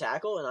swing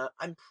tackle, and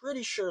I'm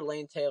pretty sure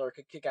Lane Taylor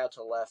could kick out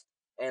to left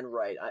and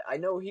right. I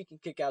know he can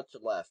kick out to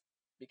left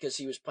because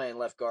he was playing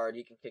left guard.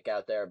 He can kick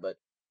out there, but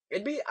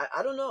it'd be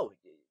I don't know.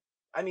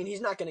 I mean,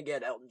 he's not going to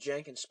get Elton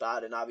Jenkins'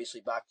 spot, and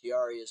obviously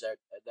Bakhtiari is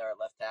there at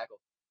left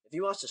tackle. If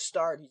he wants to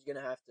start, he's going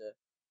to have to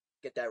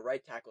get that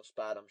right tackle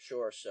spot, I'm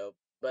sure. So,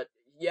 but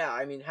yeah,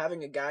 I mean,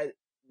 having a guy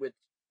with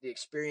the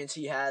experience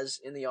he has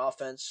in the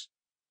offense,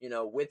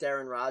 with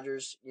Aaron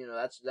Rodgers,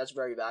 that's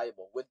very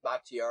valuable. With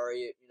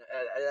Bakhtiari,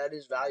 that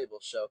is valuable.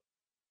 So,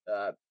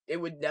 it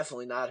would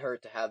definitely not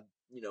hurt to have,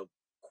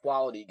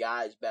 quality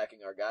guys backing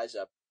our guys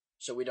up,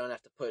 so we don't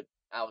have to put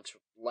Alex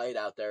Light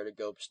out there to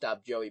go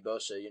stop Joey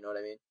Bosa. You know what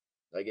I mean?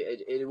 Like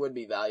it would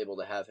be valuable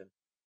to have him.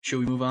 Should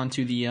we move on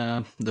to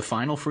the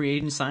final free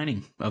agent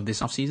signing of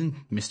this offseason,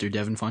 Mr.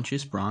 Devin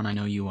Funchess? Bron, I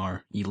know you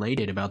are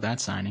elated about that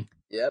signing.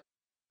 Yep.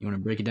 You want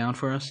to break it down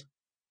for us?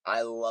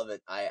 I love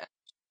it. I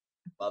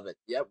love it.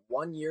 Yep.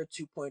 1 year,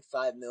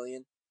 $2.5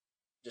 million.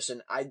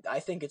 I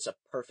think it's a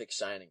perfect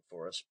signing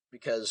for us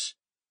because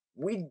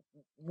we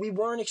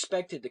weren't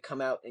expected to come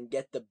out and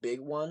get the big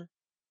one,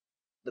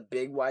 the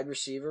big wide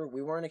receiver.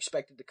 We weren't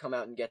expected to come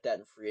out and get that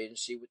in free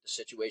agency with the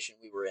situation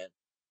we were in.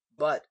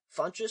 But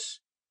Funchess,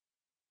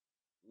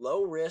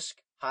 low risk,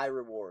 high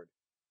reward.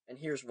 And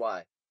here's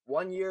why.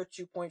 1 year,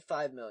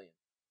 $2.5 million.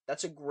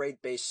 That's a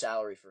great base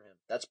salary for him.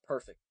 That's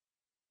perfect.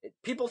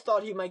 People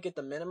thought he might get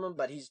the minimum,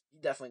 but he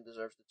definitely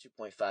deserves the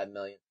 $2.5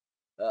 million.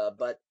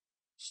 But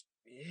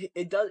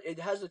it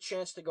has the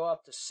chance to go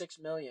up to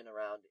 $6 million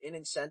around in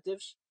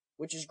incentives,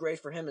 which is great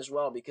for him as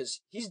well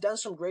because he's done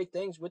some great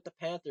things with the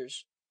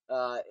Panthers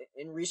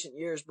in recent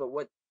years. But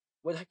what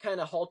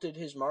kind of halted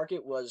his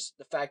market was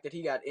the fact that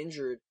he got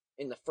injured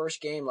in the first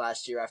game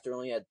last year after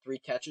only had 3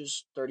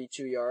 catches,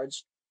 32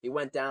 yards. He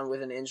went down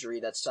with an injury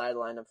that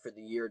sidelined him for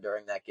the year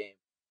during that game.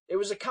 It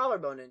was a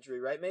collarbone injury,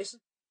 right,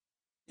 Mason?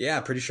 Yeah,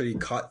 I'm pretty sure he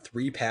caught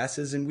 3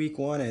 passes in week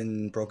 1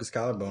 and broke his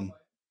collarbone.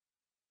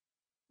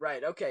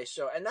 Right, okay.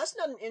 So, and that's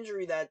not an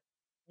injury that,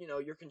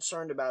 you're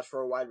concerned about for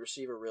a wide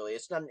receiver, really.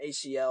 It's not an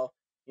ACL,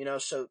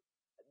 so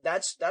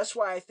that's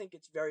why I think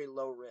it's very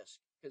low risk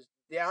because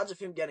the odds of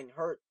him getting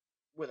hurt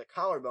with a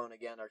collarbone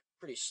again are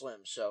pretty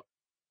slim. So,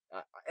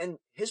 and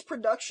his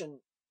production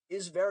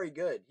is very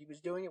good. He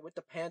was doing it with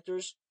the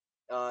Panthers.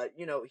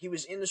 He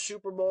was in the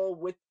Super Bowl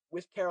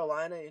with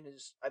Carolina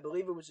I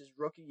believe it was his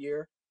rookie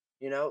year.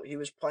 He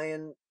was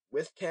playing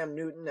with Cam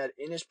Newton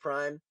in his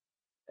prime,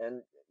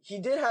 and he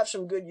did have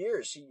some good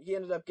years. He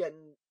ended up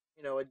getting,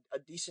 a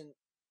decent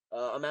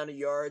amount of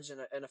yards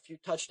and a few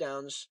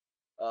touchdowns.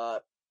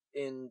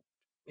 In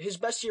his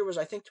best year was,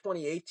 I think,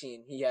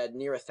 2018. He had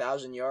near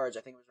 1,000 yards.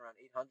 I think it was around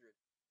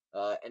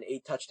 800, and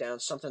 8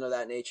 touchdowns, something of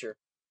that nature.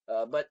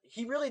 But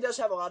he really does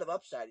have a lot of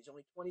upside. He's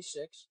only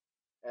 26,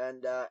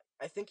 and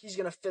I think he's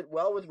going to fit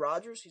well with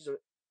Rodgers.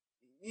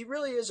 He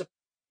really is a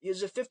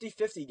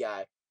 50-50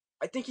 guy.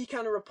 I think he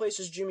kind of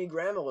replaces Jimmy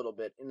Graham a little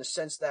bit in the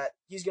sense that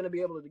he's going to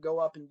be able to go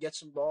up and get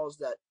some balls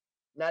that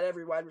not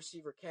every wide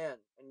receiver can.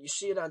 And you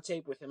see it on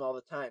tape with him all the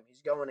time.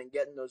 He's going and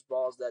getting those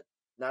balls that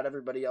not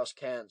everybody else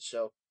can.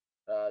 So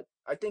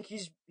I think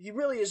he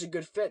really is a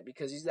good fit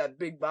because he's that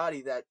big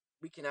body that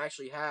we can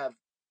actually have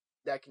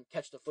that can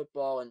catch the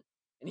football, and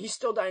he's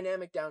still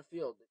dynamic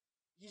downfield.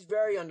 He's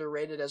very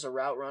underrated as a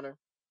route runner.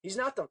 He's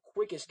not the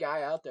quickest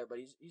guy out there, but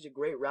he's a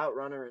great route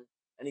runner,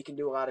 and he can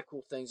do a lot of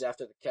cool things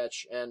after the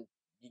catch, and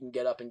you can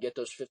get up and get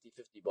those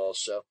 50-50 balls.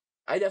 So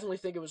I definitely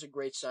think it was a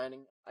great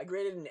signing. I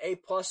graded an A+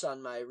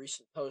 on my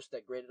recent post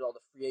that graded all the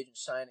free agent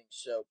signings.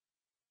 So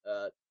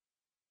uh,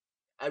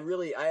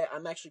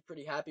 I'm actually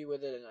pretty happy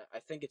with it, and I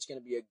think it's going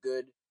to be a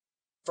good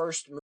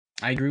first move.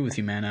 I agree with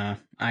you, man.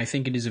 I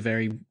think it is a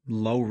very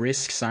low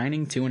risk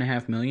signing,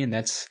 $2.5 million.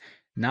 That's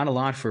not a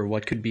lot for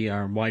what could be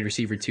our wide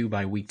receiver 2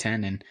 by week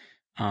 10.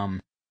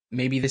 And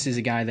maybe this is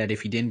a guy that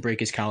if he didn't break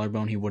his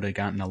collarbone, he would have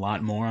gotten a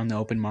lot more on the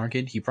open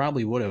market. He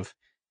probably would have.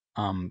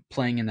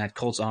 Playing in that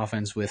Colts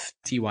offense with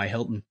T.Y.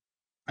 Hilton.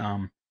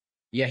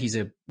 Yeah, he's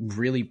a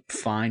really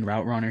fine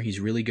route runner. He's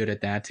really good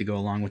at that to go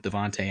along with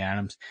Devontae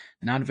Adams.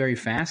 Not very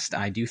fast.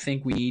 I do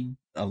think we need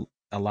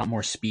a lot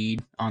more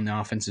speed on the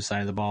offensive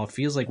side of the ball. It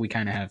feels like we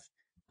kind of have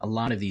a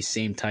lot of these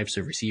same types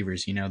of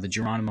receivers. You know, the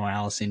Geronimo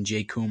Allison,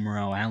 Jay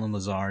Kumaro, Alan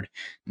Lazard,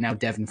 now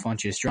Devin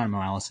Funchess.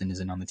 Geronimo Allison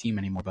isn't on the team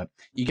anymore, but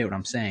you get what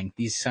I'm saying.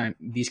 These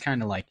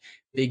kind of like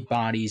big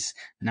bodies,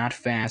 not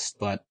fast,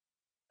 but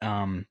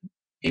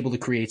able to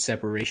create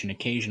separation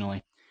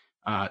occasionally.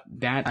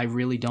 That I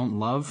really don't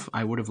love.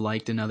 I would have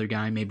liked another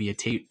guy, maybe a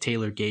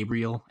Taylor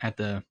Gabriel at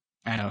a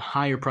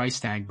higher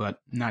price tag, but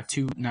not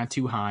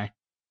too high.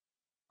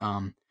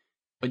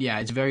 But yeah,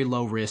 it's very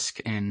low risk,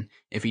 and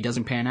if he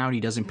doesn't pan out, he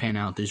doesn't pan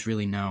out. There's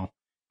really no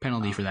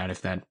penalty for that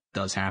if that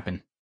does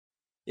happen.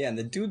 Yeah, and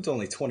the dude's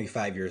only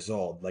 25 years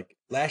old. Like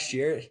last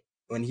year,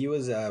 when he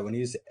was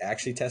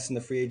actually testing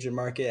the free agent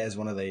market as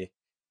one of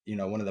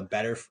the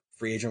better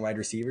free agent wide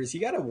receivers, he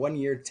got a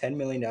 1-year, $10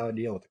 million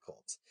deal with the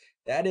Colts.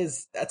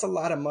 That's a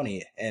lot of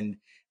money, and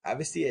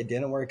obviously it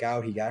didn't work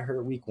out. He got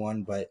hurt week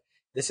 1, but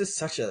this is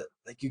such a,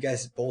 like you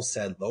guys both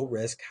said, low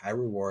risk, high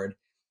reward.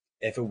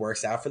 If it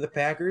works out for the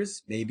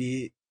Packers,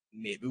 maybe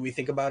we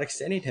think about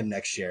extending him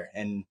next year,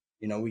 and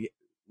we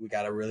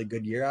got a really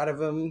good year out of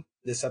him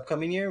this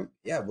upcoming year.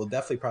 Yeah, we'll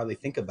definitely probably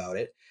think about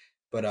it.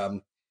 But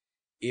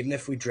even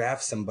if we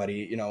draft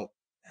somebody,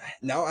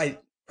 now I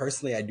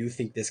do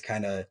think this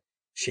kind of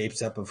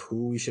shapes up of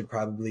who we should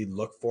probably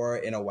look for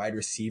in a wide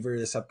receiver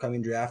this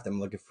upcoming draft. I'm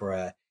looking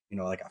for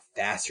like a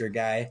faster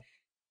guy.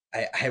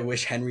 I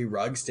wish Henry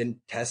Ruggs didn't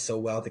test so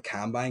well at the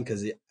combine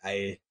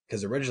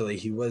because originally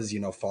he was,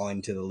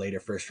 falling to the later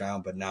first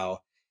round, but now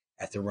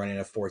after running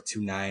a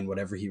 4.29,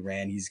 whatever he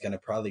ran, he's going to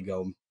probably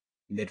go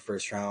mid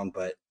first round.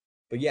 But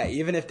yeah,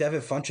 even if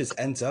Devin Funchess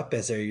ends up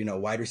as a,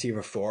 wide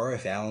receiver 4,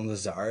 if Alan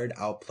Lazard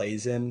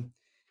outplays him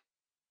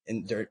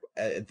in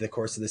the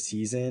course of the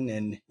season,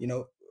 and,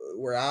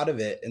 we're out of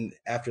it. And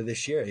after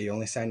this year, he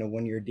only signed a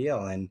 1-year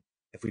deal. And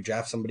if we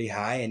draft somebody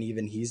high and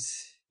even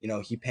he's,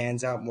 he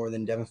pans out more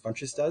than Devin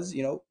Funchess does,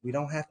 we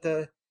don't have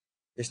to,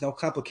 there's no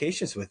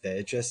complications with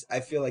it. I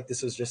feel like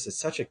this was just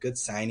such a good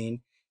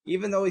signing,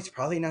 even though he's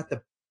probably not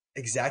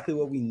exactly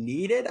what we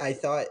needed. I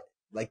thought,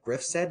 like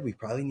Griff said, we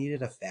probably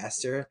needed a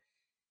faster,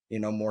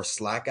 more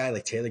slot guy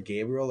like Taylor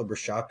Gabriel or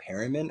Brashad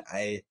Perriman.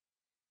 I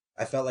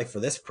felt like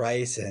for this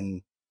price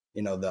and,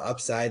 the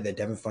upside that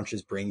Devin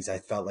Funchess brings, I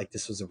felt like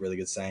this was a really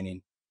good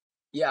signing.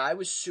 Yeah, I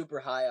was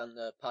super high on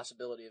the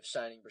possibility of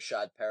signing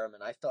Brashad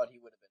Perriman. I thought he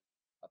would have been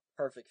a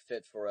perfect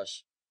fit for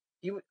us.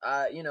 He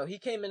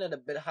came in at a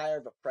bit higher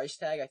of a price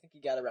tag. I think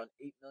he got around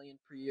 $8 million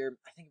per year.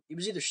 I think it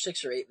was either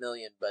 $6 or $8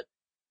 million. But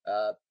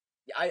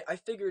I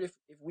figured if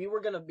we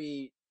were going to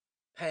be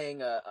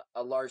paying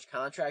a large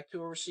contract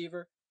to a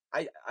receiver,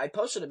 I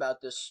posted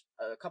about this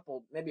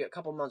maybe a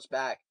couple months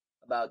back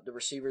about the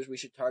receivers we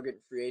should target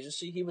in free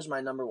agency. He was my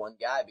number one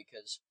guy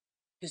because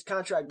his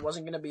contract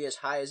wasn't going to be as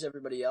high as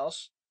everybody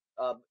else.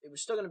 It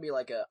was still going to be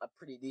like a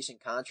pretty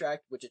decent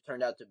contract, which it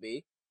turned out to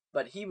be.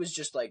 But he was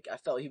just like, I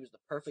felt he was the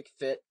perfect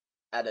fit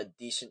at a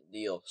decent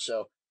deal.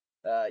 So,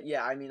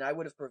 yeah, I mean, I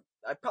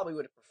probably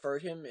would have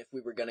preferred him if we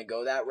were going to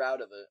go that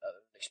route of an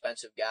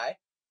expensive guy.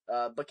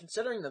 But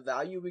considering the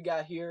value we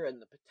got here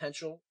and the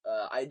potential,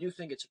 I do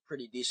think it's a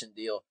pretty decent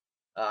deal.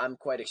 I'm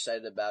quite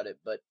excited about it.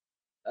 But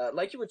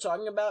like you were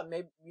talking about,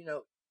 maybe,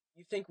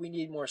 you think we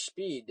need more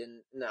speed.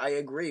 And I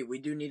agree, we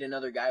do need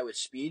another guy with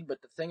speed.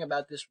 But the thing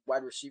about this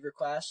wide receiver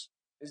class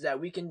is that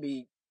we can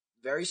be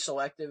very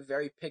selective,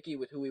 very picky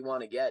with who we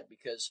want to get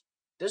because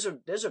there's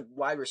a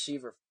wide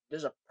receiver.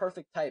 There's a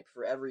perfect type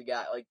for every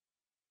guy. Like,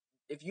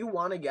 if you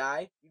want a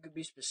guy, you could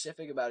be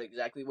specific about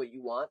exactly what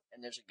you want,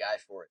 and there's a guy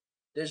for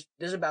it.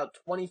 There's about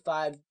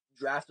 25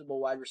 draftable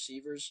wide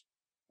receivers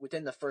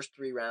within the first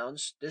 3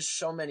 rounds. There's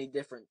so many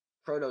different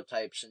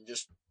prototypes and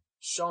just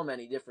so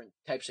many different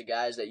types of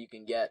guys that you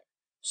can get.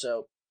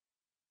 So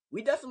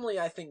we definitely,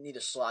 I think, need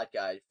a slot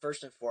guy,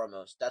 first and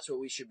foremost. That's what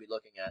we should be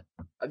looking at.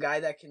 A guy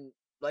that can,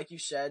 like you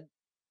said,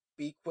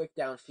 be quick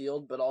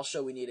downfield, but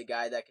also we need a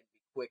guy that can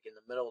be quick in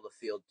the middle of the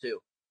field too.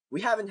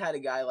 We haven't had a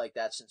guy like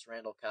that since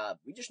Randall Cobb.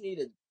 We just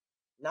needed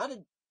not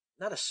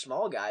a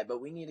small guy,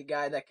 but we need a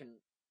guy that can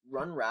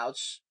run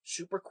routes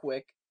super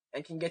quick,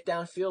 and can get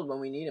downfield when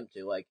we need him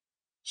to.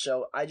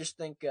 So I just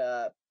think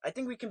I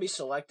think we can be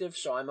selective.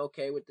 So I'm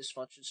okay with this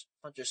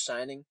Funchess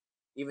signing,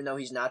 even though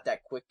he's not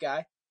that quick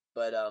guy.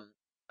 But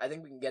I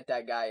think we can get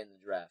that guy in the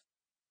draft.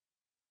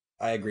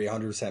 I agree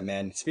 100%,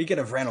 man. Speaking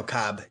of Randall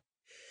Cobb,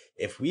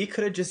 if we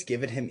could have just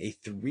given him a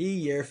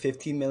 3-year,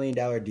 $15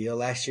 million deal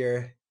last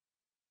year,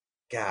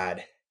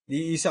 God,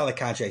 you saw the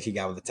contract he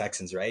got with the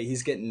Texans, right?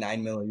 He's getting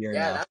 $9 million a year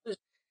now.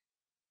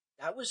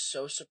 That was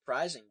so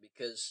surprising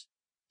because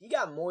he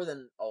got more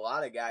than a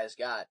lot of guys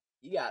got.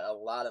 He got a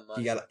lot of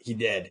money. He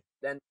did.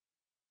 And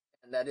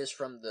that is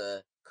from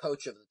the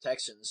coach of the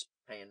Texans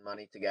paying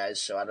money to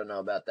guys. So I don't know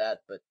about that,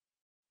 but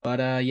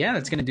yeah,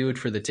 that's going to do it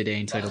for the Today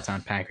in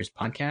Titletown Packers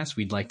podcast.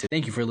 We'd like to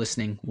thank you for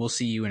listening. We'll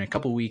see you in a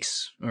couple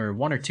weeks or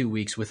 1 or 2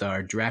 weeks with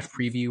our draft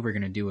preview. We're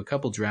going to do a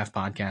couple draft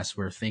podcasts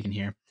we're thinking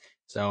here.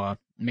 So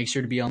make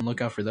sure to be on the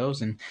lookout for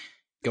those, and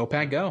go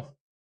Pack Go.